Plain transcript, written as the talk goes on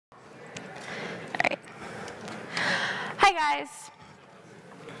Hi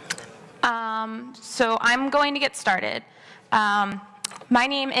guys. So I'm going to get started. My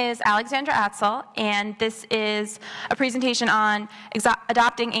name is Alexandra Atzl, and this is a presentation on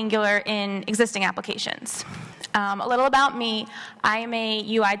adopting Angular in existing applications. A little about me: I am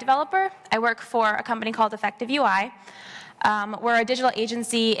a UI developer. I work for a company called Effective UI. We're a digital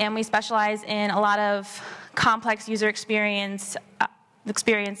agency, and we specialize in a lot of complex user experiences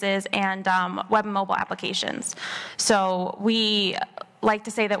and web and mobile applications. So we like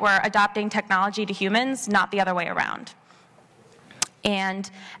to say that we're adopting technology to humans, not the other way around. And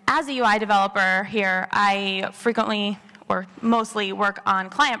as a UI developer here, I frequently or mostly work on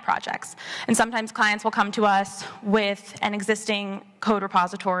client projects. And sometimes clients will come to us with an existing code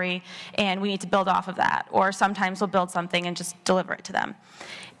repository, and we need to build off of that. Or sometimes we'll build something and just deliver it to them.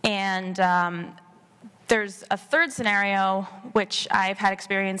 And there's a third scenario, which I've had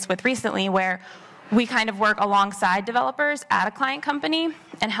experience with recently, where we kind of work alongside developers at a client company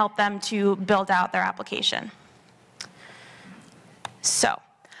and help them to build out their application. So,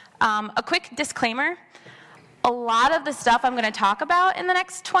 a quick disclaimer. A lot of the stuff I'm going to talk about in the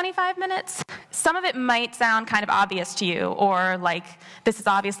next 25 minutes, some of it might sound kind of obvious to you, or like this is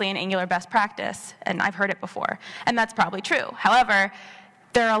obviously an Angular best practice, and I've heard it before, and that's probably true. However,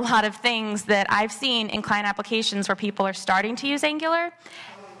 there are a lot of things that I've seen in client applications where people are starting to use Angular,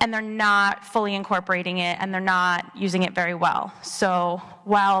 and they're not fully incorporating it, and they're not using it very well. So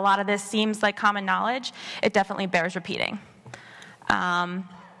while a lot of this seems like common knowledge, it definitely bears repeating. And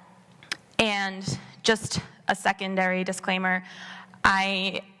just a secondary disclaimer,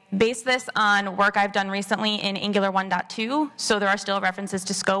 I base this on work I've done recently in Angular 1.2, so there are still references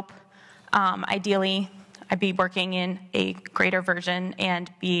to scope. Ideally, I'd be working in a greater version and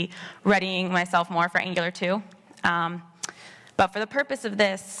be readying myself more for Angular 2. But for the purpose of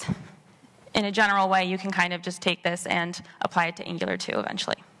this, in a general way, you can kind of just take this and apply it to Angular 2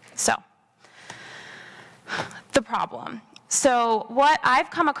 eventually. So, the problem. So what I've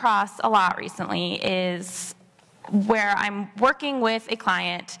come across a lot recently is where I'm working with a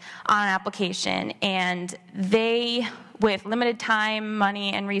client on an application, and they, with limited time,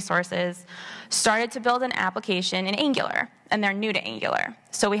 money, and resources, started to build an application in Angular, and they're new to Angular.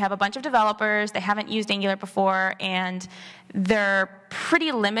 So we have a bunch of developers, they haven't used Angular before, and they're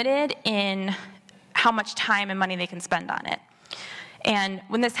pretty limited in how much time and money they can spend on it. And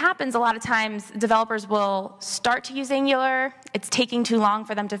when this happens, a lot of times developers will start to use Angular. It's taking too long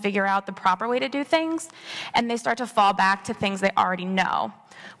for them to figure out the proper way to do things, and they start to fall back to things they already know,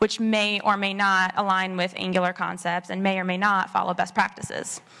 which may or may not align with Angular concepts and may or may not follow best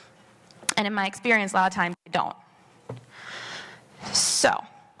practices. And in my experience, a lot of times they don't. So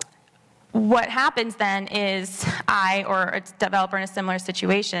what happens then is I, or a developer in a similar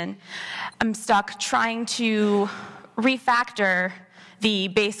situation, I'm stuck trying to refactor the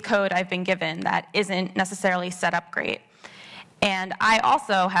base code I've been given that isn't necessarily set up great. And I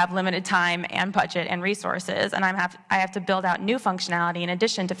also have limited time and budget and resources, and I have to build out new functionality in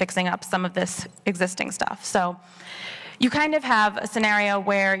addition to fixing up some of this existing stuff. So you kind of have a scenario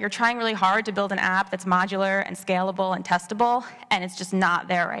where you're trying really hard to build an app that's modular and scalable and testable, and it's just not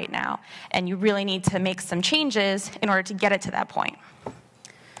there right now. And you really need to make some changes in order to get it to that point.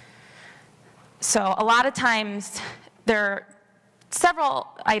 So a lot of times, there are several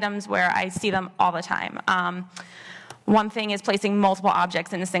items where I see them all the time. One thing is placing multiple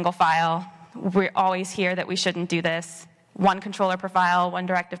objects in a single file. We always hear that we shouldn't do this. One controller per file, one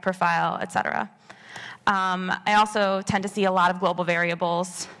directive per file, etc. I also tend to see a lot of global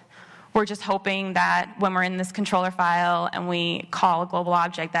variables. We're just hoping that when we're in this controller file and we call a global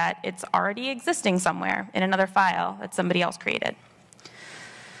object that it's already existing somewhere in another file that somebody else created.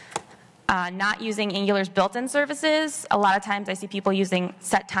 Not using Angular's built-in services. A lot of times I see people using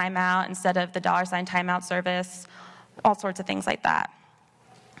set timeout instead of the $ timeout service, all sorts of things like that.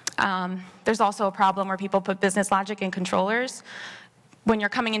 There's also a problem where people put business logic in controllers. When you're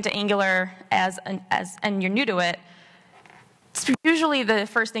coming into Angular and you're new to it, usually the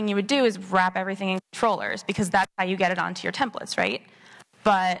first thing you would do is wrap everything in controllers, because that's how you get it onto your templates, right?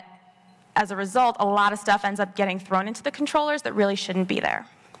 But as a result, a lot of stuff ends up getting thrown into the controllers that really shouldn't be there.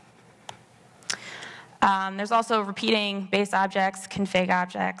 There's also repeating base objects, config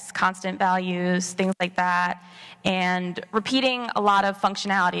objects, constant values, things like that, and repeating a lot of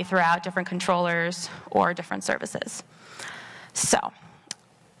functionality throughout different controllers or different services. So,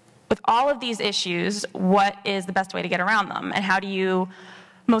 with all of these issues, what is the best way to get around them, and how do you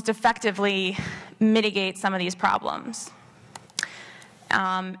most effectively mitigate some of these problems?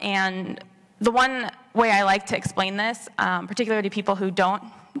 And the one way I like to explain this, particularly to people who don't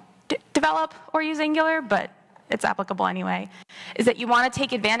develop or use Angular, but it's applicable anyway, is that you want to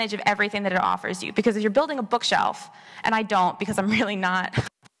take advantage of everything that it offers you. Because if you're building a bookshelf, and I don't because I'm really not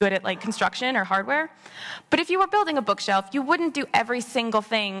good at like construction or hardware, but if you were building a bookshelf, you wouldn't do every single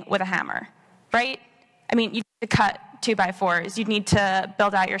thing with a hammer, right? I mean, you need to cut 2x4s, you need to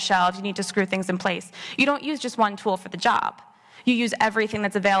build out your shelves, you need to screw things in place. You don't use just one tool for the job. You use everything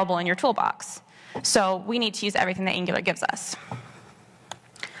that's available in your toolbox. So we need to use everything that Angular gives us.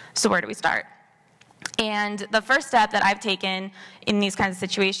 So where do we start? And the first step that I've taken in these kinds of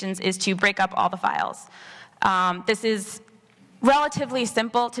situations is to break up all the files. This is relatively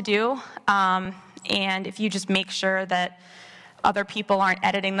simple to do, and if you just make sure that other people aren't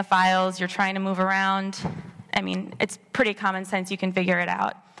editing the files you're trying to move around, I mean, it's pretty common sense, you can figure it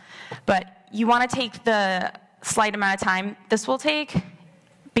out. But you want to take the slight amount of time this will take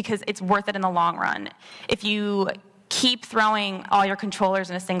because it's worth it in the long run. If you keep throwing all your controllers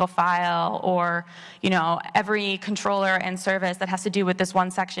in a single file, or every controller and service that has to do with this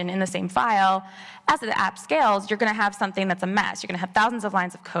one section in the same file, as the app scales, you're going to have something that's a mess. You're going to have thousands of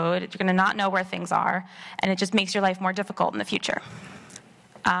lines of code. You're going to not know where things are, and it just makes your life more difficult in the future.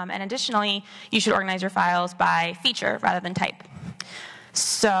 And additionally, you should organize your files by feature rather than type.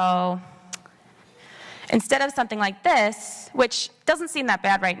 So instead of something like this, which doesn't seem that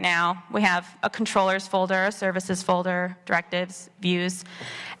bad right now, we have a controllers folder, a services folder, directives, views.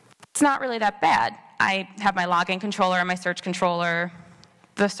 It's not really that bad. I have my login controller and my search controller,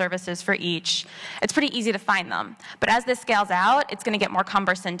 the services for each. It's pretty easy to find them. But as this scales out, it's going to get more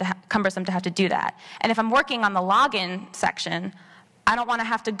cumbersome to have to do that. And if I'm working on the login section, I don't want to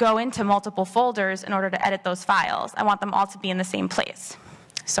have to go into multiple folders in order to edit those files. I want them all to be in the same place.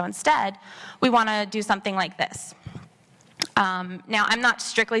 So instead, we want to do something like this. Now, I'm not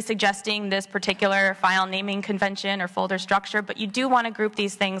strictly suggesting this particular file naming convention or folder structure, but you do want to group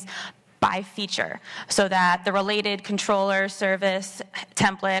these things by feature so that the related controller, service,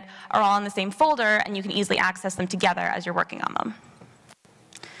 template are all in the same folder, and you can easily access them together as you're working on them.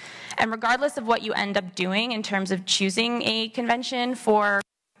 And regardless of what you end up doing in terms of choosing a convention for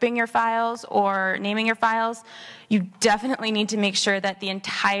grouping your files or naming your files, you definitely need to make sure that the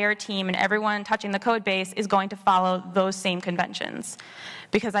entire team and everyone touching the code base is going to follow those same conventions.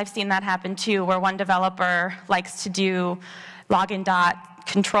 Because I've seen that happen too, where one developer likes to do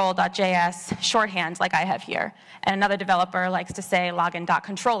login.control.js shorthand like I have here, and another developer likes to say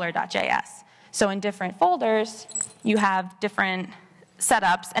login.controller.js. So in different folders, you have different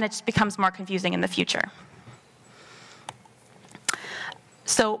setups, and it just becomes more confusing in the future.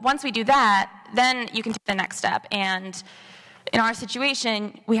 So once we do that, then you can take the next step. And in our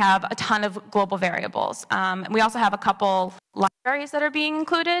situation, we have a ton of global variables. We also have a couple libraries that are being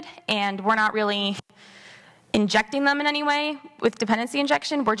included, and we're not really injecting them in any way with dependency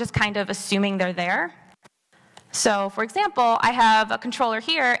injection. We're just kind of assuming they're there. So for example, I have a controller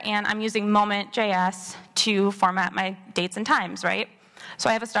here, and I'm using moment.js to format my dates and times, right? So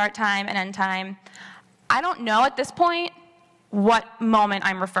I have a start time and end time. I don't know at this point what moment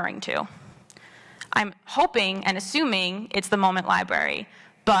I'm referring to. I'm hoping and assuming it's the moment library,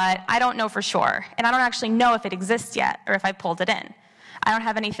 but I don't know for sure. And I don't actually know if it exists yet or if I pulled it in. I don't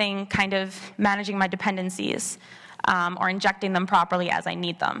have anything kind of managing my dependencies or injecting them properly as I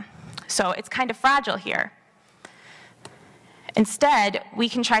need them. So it's kind of fragile here. Instead, we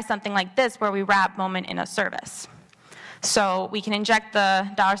can try something like this where we wrap moment in a service. So we can inject the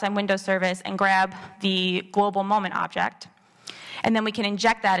 $Windows service and grab the global moment object, and then we can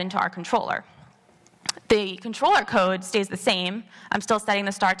inject that into our controller. The controller code stays the same. I'm still setting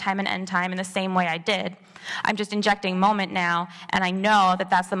the start time and end time in the same way I did. I'm just injecting moment now, and I know that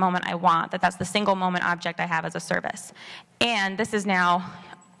that's the moment I want, that that's the single moment object I have as a service. And this is now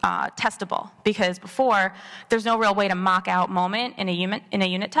testable, because before, there's no real way to mock out moment in a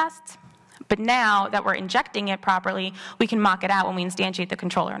unit test. But now that we're injecting it properly, we can mock it out when we instantiate the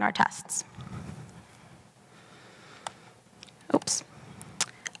controller in our tests. Oops.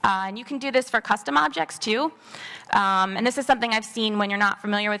 And you can do this for custom objects too. And this is something I've seen when you're not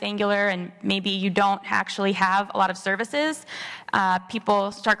familiar with Angular and maybe you don't actually have a lot of services.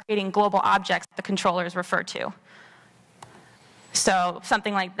 People start creating global objects the controllers refer to. So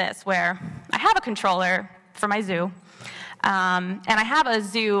something like this, where I have a controller for my zoo, and I have a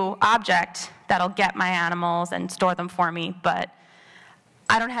zoo object that'll get my animals and store them for me, but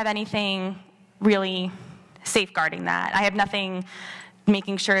I don't have anything really safeguarding that. I have nothing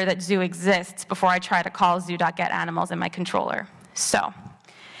making sure that zoo exists before I try to call zoo.getAnimals in my controller. So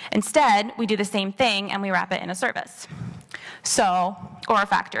instead, we do the same thing and we wrap it in a service. So, or a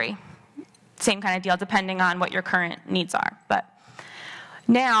factory. Same kind of deal depending on what your current needs are. But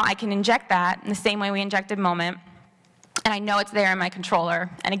Now I can inject that in the same way we injected moment, and I know it's there in my controller.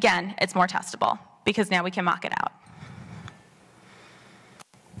 And again, it's more testable, because now we can mock it out.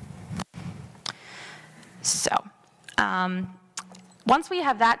 So once we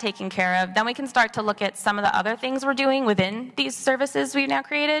have that taken care of, then we can start to look at some of the other things we're doing within these services we've now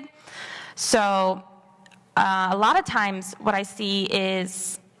created. So a lot of times what I see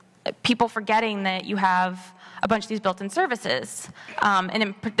is people forgetting that you have a bunch of these built-in services.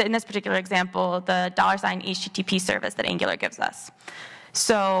 And in this particular example, the $HTTP service that Angular gives us.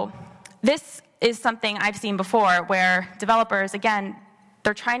 So this is something I've seen before where developers, again,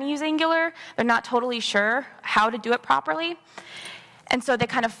 they're trying to use Angular. They're not totally sure how to do it properly. And so they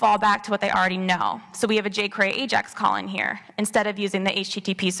kind of fall back to what they already know. So we have a jQuery AJAX call in here instead of using the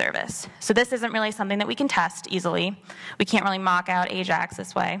HTTP service. So this isn't really something that we can test easily. We can't really mock out AJAX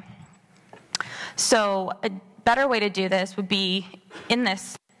this way. So a better way to do this would be in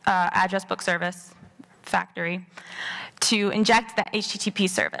this address book service factory to inject that HTTP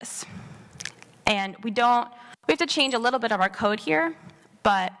service. And we have to change a little bit of our code here,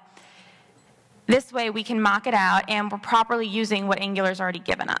 but this way we can mock it out and we're properly using what Angular's already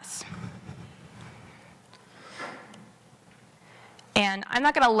given us. And I'm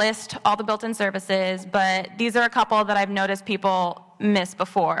not going to list all the built-in services, but these are a couple that I've noticed people miss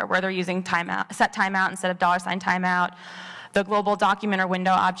before, where they're using timeout, set timeout instead of $timeout, the global document or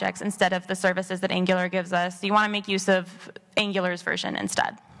window objects instead of the services that Angular gives us. So you want to make use of Angular's version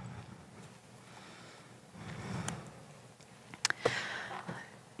instead.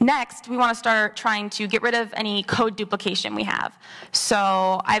 Next, we want to start trying to get rid of any code duplication we have.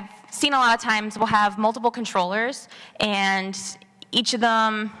 So I've seen a lot of times we'll have multiple controllers, and each of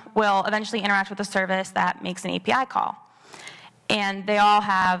them will eventually interact with a service that makes an API call. And they all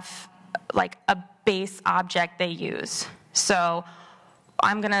have like a base object they use. So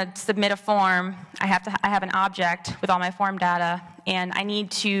I'm going to submit a form. I have an object with all my form data, and I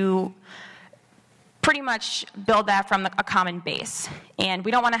need to pretty much build that from a common base. And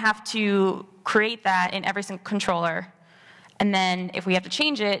we don't want to have to create that in every single controller. And then if we have to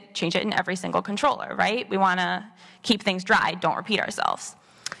change it in every single controller, right? We want to keep things dry, don't repeat ourselves.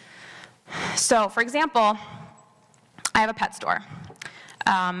 So for example, I have a pet store.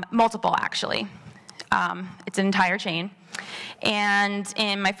 Multiple, actually. It's an entire chain. And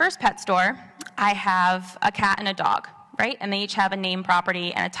in my first pet store, I have a cat and a dog, right? And they each have a name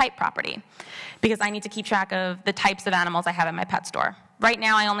property and a type property, because I need to keep track of the types of animals I have in my pet store. Right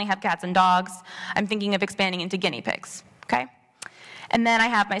now, I only have cats and dogs. I'm thinking of expanding into guinea pigs, okay? And then I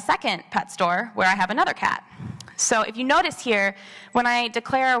have my second pet store where I have another cat. So if you notice here, when I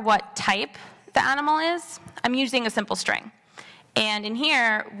declare what type the animal is, I'm using a simple string. And in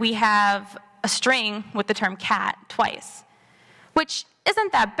here, we have a string with the term cat twice, which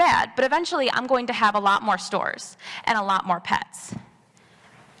isn't that bad, but eventually I'm going to have a lot more stores and a lot more pets.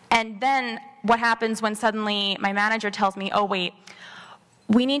 And then what happens when suddenly my manager tells me, oh wait,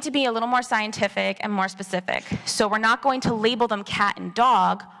 we need to be a little more scientific and more specific. So we're not going to label them cat and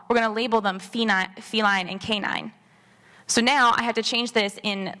dog, we're going to label them feline and canine. So now I have to change this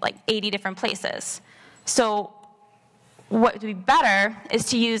in like 80 different places. So what would be better is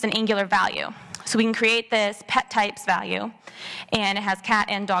to use an Angular value. So we can create this pet types value, and it has cat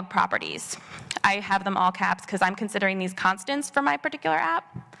and dog properties. I have them all caps because I'm considering these constants for my particular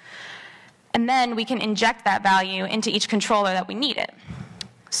app. And then we can inject that value into each controller that we need it.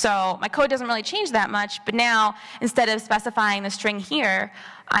 So my code doesn't really change that much, but now instead of specifying the string here,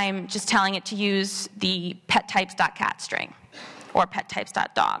 I'm just telling it to use the pettypes.cat string or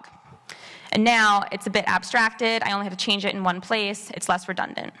pettypes.dog. And now it's a bit abstracted. I only have to change it in one place. It's less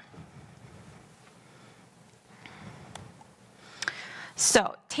redundant.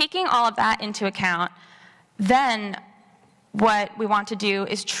 So taking all of that into account, then what we want to do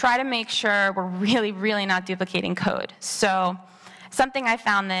is try to make sure we're really, really not duplicating code. So something I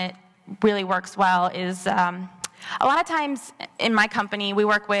found that really works well is a lot of times in my company, we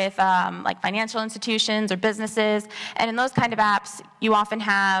work with like financial institutions or businesses, and in those kind of apps, you often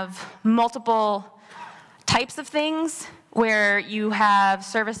have multiple types of things where you have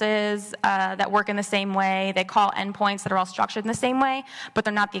services that work in the same way. They call endpoints that are all structured in the same way, but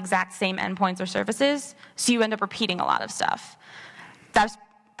they're not the exact same endpoints or services, so you end up repeating a lot of stuff. That's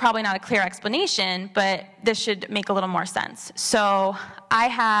probably not a clear explanation, but this should make a little more sense. So I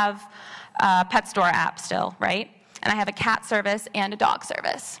have a pet store app still, right? And I have a cat service and a dog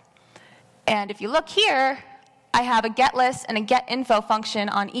service. And if you look here, I have a get list and a get info function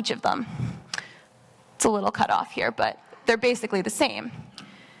on each of them. It's a little cut off here, but they're basically the same.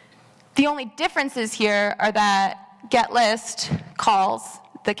 The only differences here are that get list calls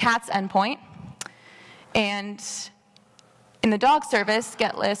the cat's endpoint, and in the dog service,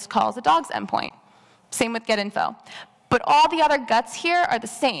 getList calls the dog's endpoint. Same with getInfo. But all the other guts here are the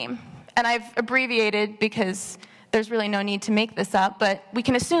same. And I've abbreviated because there's really no need to make this up, but we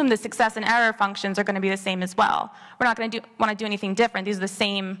can assume the success and error functions are going to be the same as well. We're not going to want to do anything different. These are the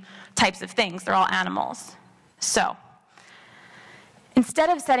same types of things. They're all animals. So instead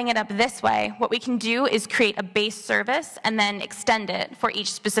of setting it up this way, what we can do is create a base service and then extend it for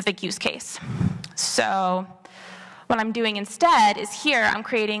each specific use case. So what I'm doing instead is here I'm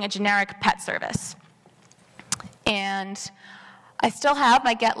creating a generic pet service. And I still have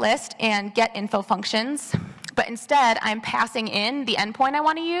my getList and getInfo functions, but instead I'm passing in the endpoint I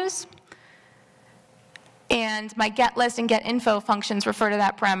want to use, and my getList and getInfo functions refer to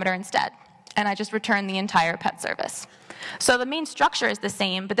that parameter instead, and I just return the entire pet service. So the main structure is the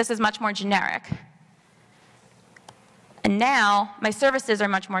same, but this is much more generic. And now my services are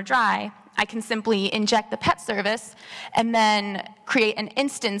much more dry. I can simply inject the pet service and then create an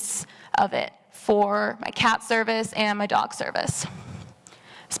instance of it for my cat service and my dog service,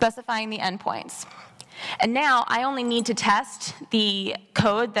 specifying the endpoints. And now I only need to test the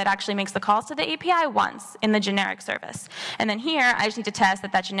code that actually makes the calls to the API once in the generic service. And then here, I just need to test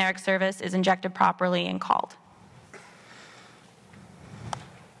that that generic service is injected properly and called.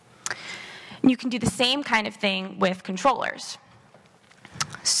 And you can do the same kind of thing with controllers.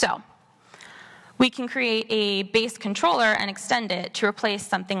 So we can create a base controller and extend it to replace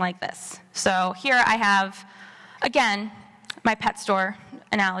something like this. So here I have, again, my pet store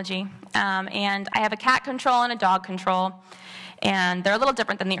analogy. And I have a cat control and a dog control. And they're a little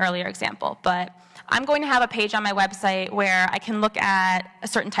different than the earlier example. But I'm going to have a page on my website where I can look at a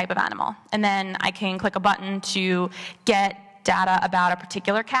certain type of animal. And then I can click a button to get data about a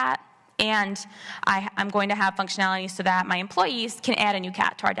particular cat. And I'm going to have functionality so that my employees can add a new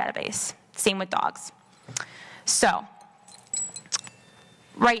cat to our database. Same with dogs. So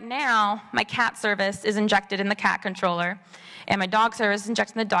right now, my cat service is injected in the cat controller, and my dog service is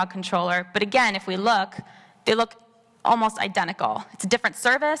injected in the dog controller. But again, if we look, they look almost identical. It's a different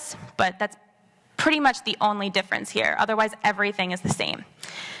service, but that's pretty much the only difference here. Otherwise, everything is the same.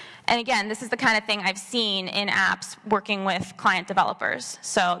 And again, this is the kind of thing I've seen in apps working with client developers.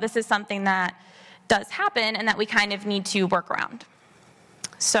 So this is something that does happen and that we kind of need to work around.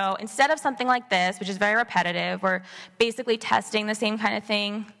 So instead of something like this, which is very repetitive, we're basically testing the same kind of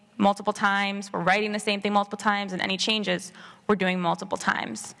thing multiple times, we're writing the same thing multiple times, and any changes we're doing multiple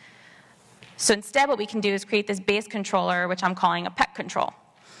times. So instead what we can do is create this base controller, which I'm calling a pet control.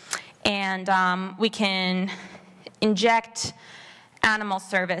 And we can inject animal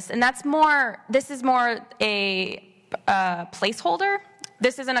service. And that's more, this is more a placeholder.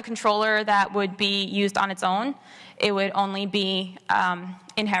 This isn't a controller that would be used on its own. It would only be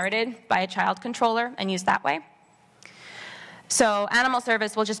inherited by a child controller and used that way. So animal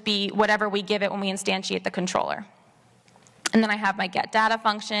service will just be whatever we give it when we instantiate the controller. And then I have my get data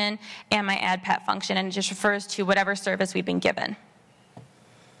function and my add pet function, and it just refers to whatever service we've been given.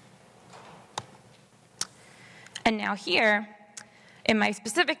 And now here, in my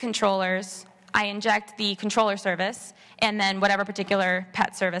specific controllers, I inject the controller service and then whatever particular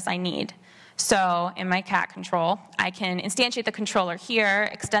pet service I need. So in my cat control, I can instantiate the controller here,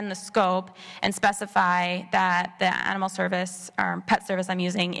 extend the scope, and specify that the animal service or pet service I'm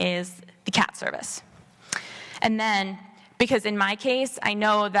using is the cat service. And then, because in my case, I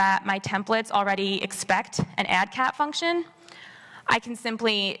know that my templates already expect an add cat function, I can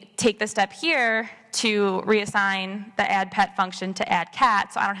simply take the step here to reassign the add pet function to add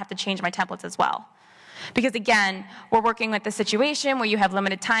cat, so I don't have to change my templates as well. Because again, we're working with the situation where you have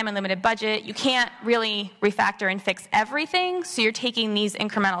limited time and limited budget. You can't really refactor and fix everything, so you're taking these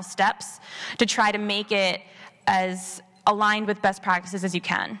incremental steps to try to make it as aligned with best practices as you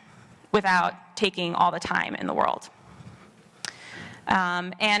can without taking all the time in the world.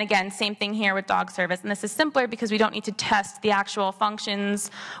 And again, same thing here with dog service. And this is simpler because we don't need to test the actual functions.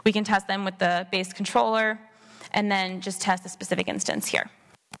 We can test them with the base controller and then just test a specific instance here.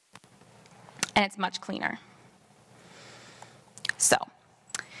 And it's much cleaner. So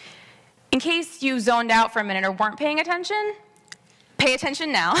in case you zoned out for a minute or weren't paying attention, pay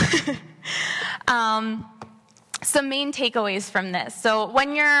attention now. Some main takeaways from this. So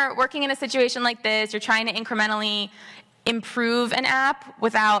when you're working in a situation like this, you're trying to incrementally improve an app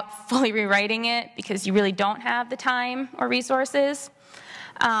without fully rewriting it because you really don't have the time or resources.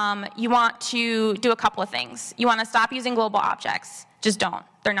 You want to do a couple of things. You want to stop using global objects. Just don't.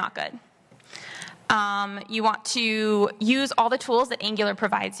 They're not good. You want to use all the tools that Angular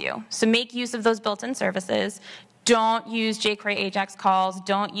provides you. So make use of those built-in services. Don't use jQuery AJAX calls.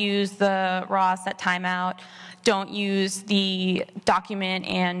 Don't use the raw set timeout. Don't use the document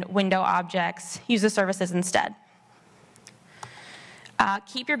and window objects. Use the services instead.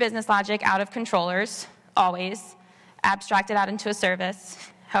 Keep your business logic out of controllers, always. Abstract it out into a service,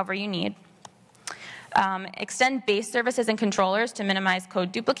 however you need. Extend base services and controllers to minimize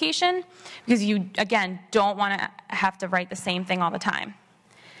code duplication, because you, again, don't want to have to write the same thing all the time.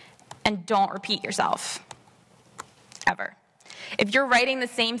 And don't repeat yourself, ever. If you're writing the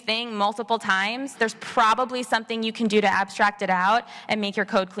same thing multiple times, there's probably something you can do to abstract it out and make your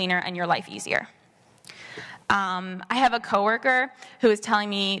code cleaner and your life easier. I have a coworker who was telling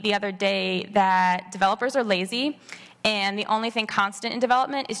me the other day that developers are lazy, and the only thing constant in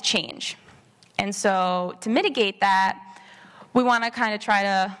development is change. And so to mitigate that, we want to kind of try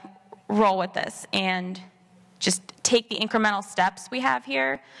to roll with this and just take the incremental steps we have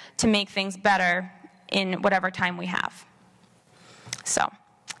here to make things better in whatever time we have. So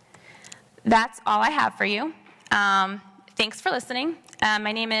that's all I have for you. Thanks for listening.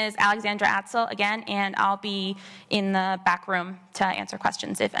 My name is Alexandra Atzl again, and I'll be in the back room to answer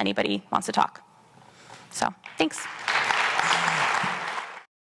questions if anybody wants to talk. So thanks.